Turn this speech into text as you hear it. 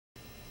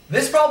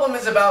This problem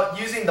is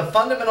about using the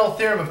fundamental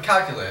theorem of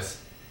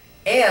calculus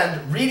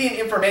and reading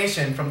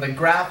information from the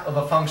graph of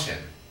a function.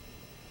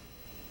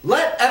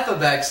 Let f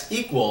of x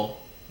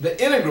equal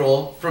the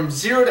integral from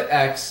 0 to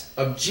x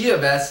of g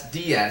of s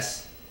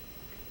ds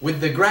with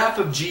the graph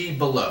of g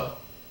below.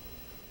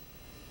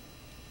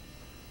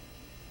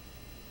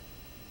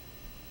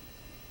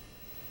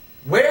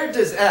 Where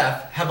does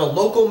f have a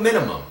local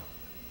minimum?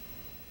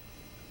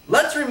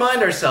 Let's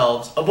remind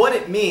ourselves of what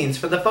it means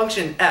for the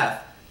function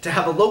f to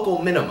have a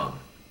local minimum.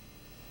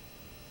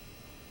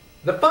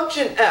 The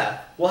function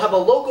f will have a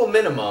local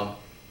minimum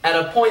at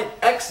a point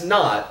x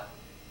naught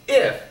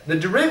if the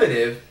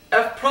derivative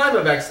f prime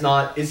of x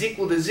naught is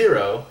equal to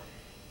 0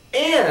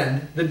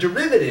 and the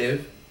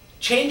derivative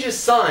changes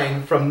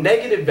sign from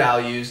negative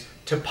values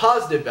to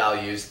positive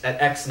values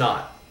at x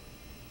naught.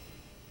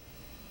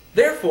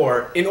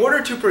 Therefore, in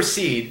order to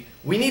proceed,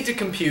 we need to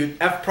compute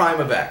f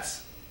prime of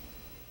x.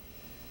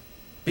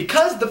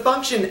 Because the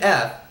function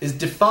f is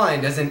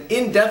defined as an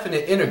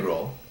indefinite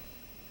integral,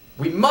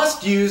 we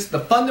must use the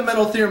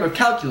fundamental theorem of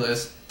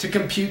calculus to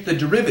compute the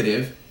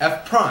derivative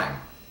f prime.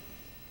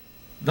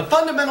 The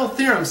fundamental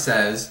theorem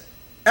says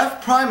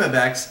f prime of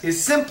x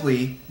is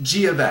simply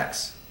g of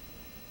x.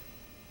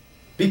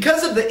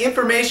 Because of the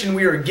information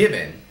we are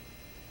given,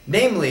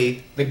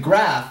 namely the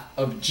graph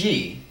of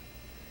g,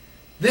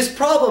 this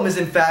problem is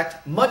in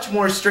fact much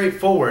more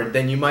straightforward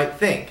than you might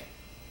think.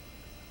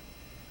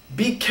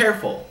 Be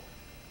careful.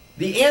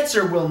 The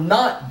answer will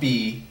not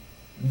be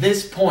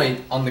this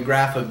point on the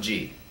graph of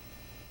g.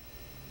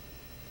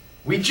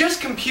 We just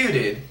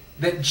computed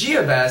that g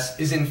of s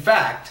is in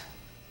fact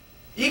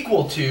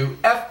equal to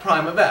f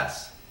prime of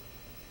s.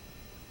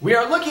 We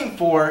are looking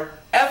for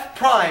f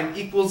prime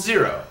equals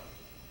 0.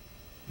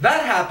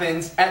 That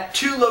happens at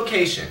two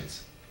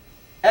locations,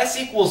 s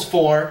equals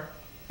 4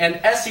 and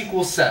s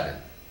equals 7.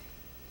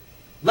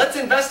 Let's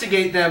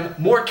investigate them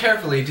more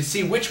carefully to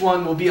see which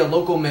one will be a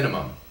local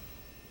minimum.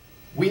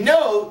 We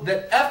know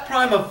that f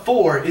prime of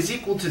 4 is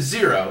equal to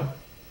 0,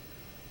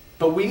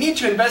 but we need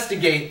to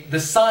investigate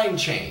the sign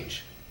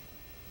change.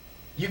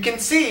 You can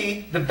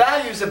see the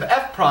values of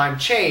f prime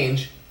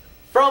change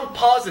from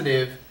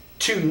positive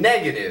to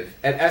negative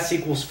at s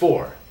equals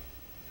 4.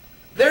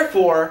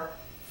 Therefore,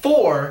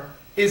 4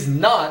 is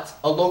not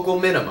a local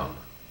minimum.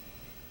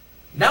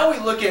 Now we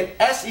look at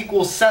s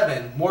equals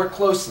 7 more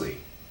closely.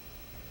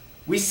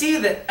 We see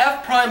that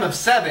f prime of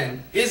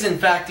 7 is in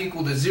fact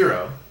equal to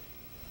 0,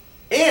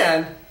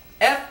 and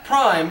f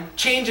prime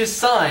changes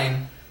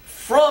sign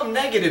from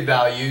negative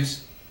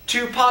values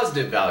to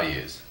positive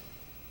values.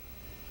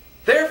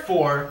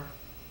 Therefore,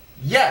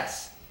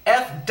 yes,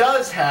 f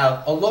does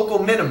have a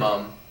local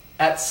minimum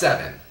at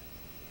 7.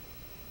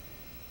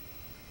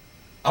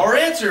 Our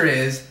answer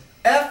is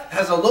f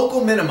has a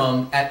local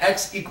minimum at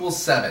x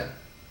equals 7.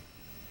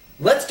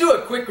 Let's do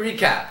a quick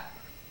recap.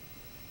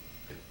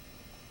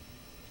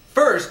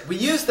 First, we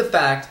use the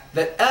fact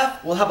that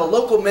f will have a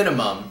local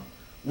minimum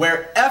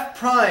where f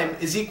prime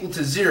is equal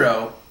to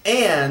 0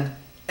 and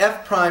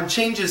f prime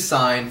changes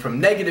sign from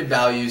negative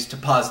values to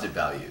positive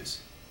values.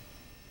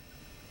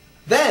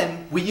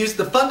 Then, we use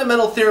the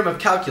fundamental theorem of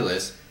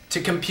calculus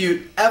to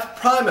compute f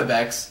prime of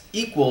x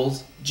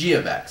equals g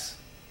of x.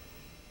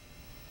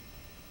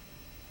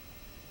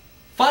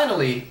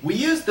 Finally, we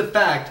use the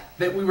fact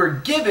that we were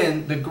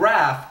given the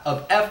graph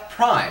of f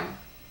prime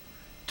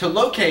to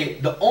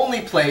locate the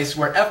only place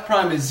where f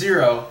prime is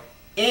 0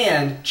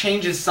 and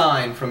changes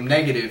sign from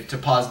negative to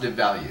positive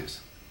values.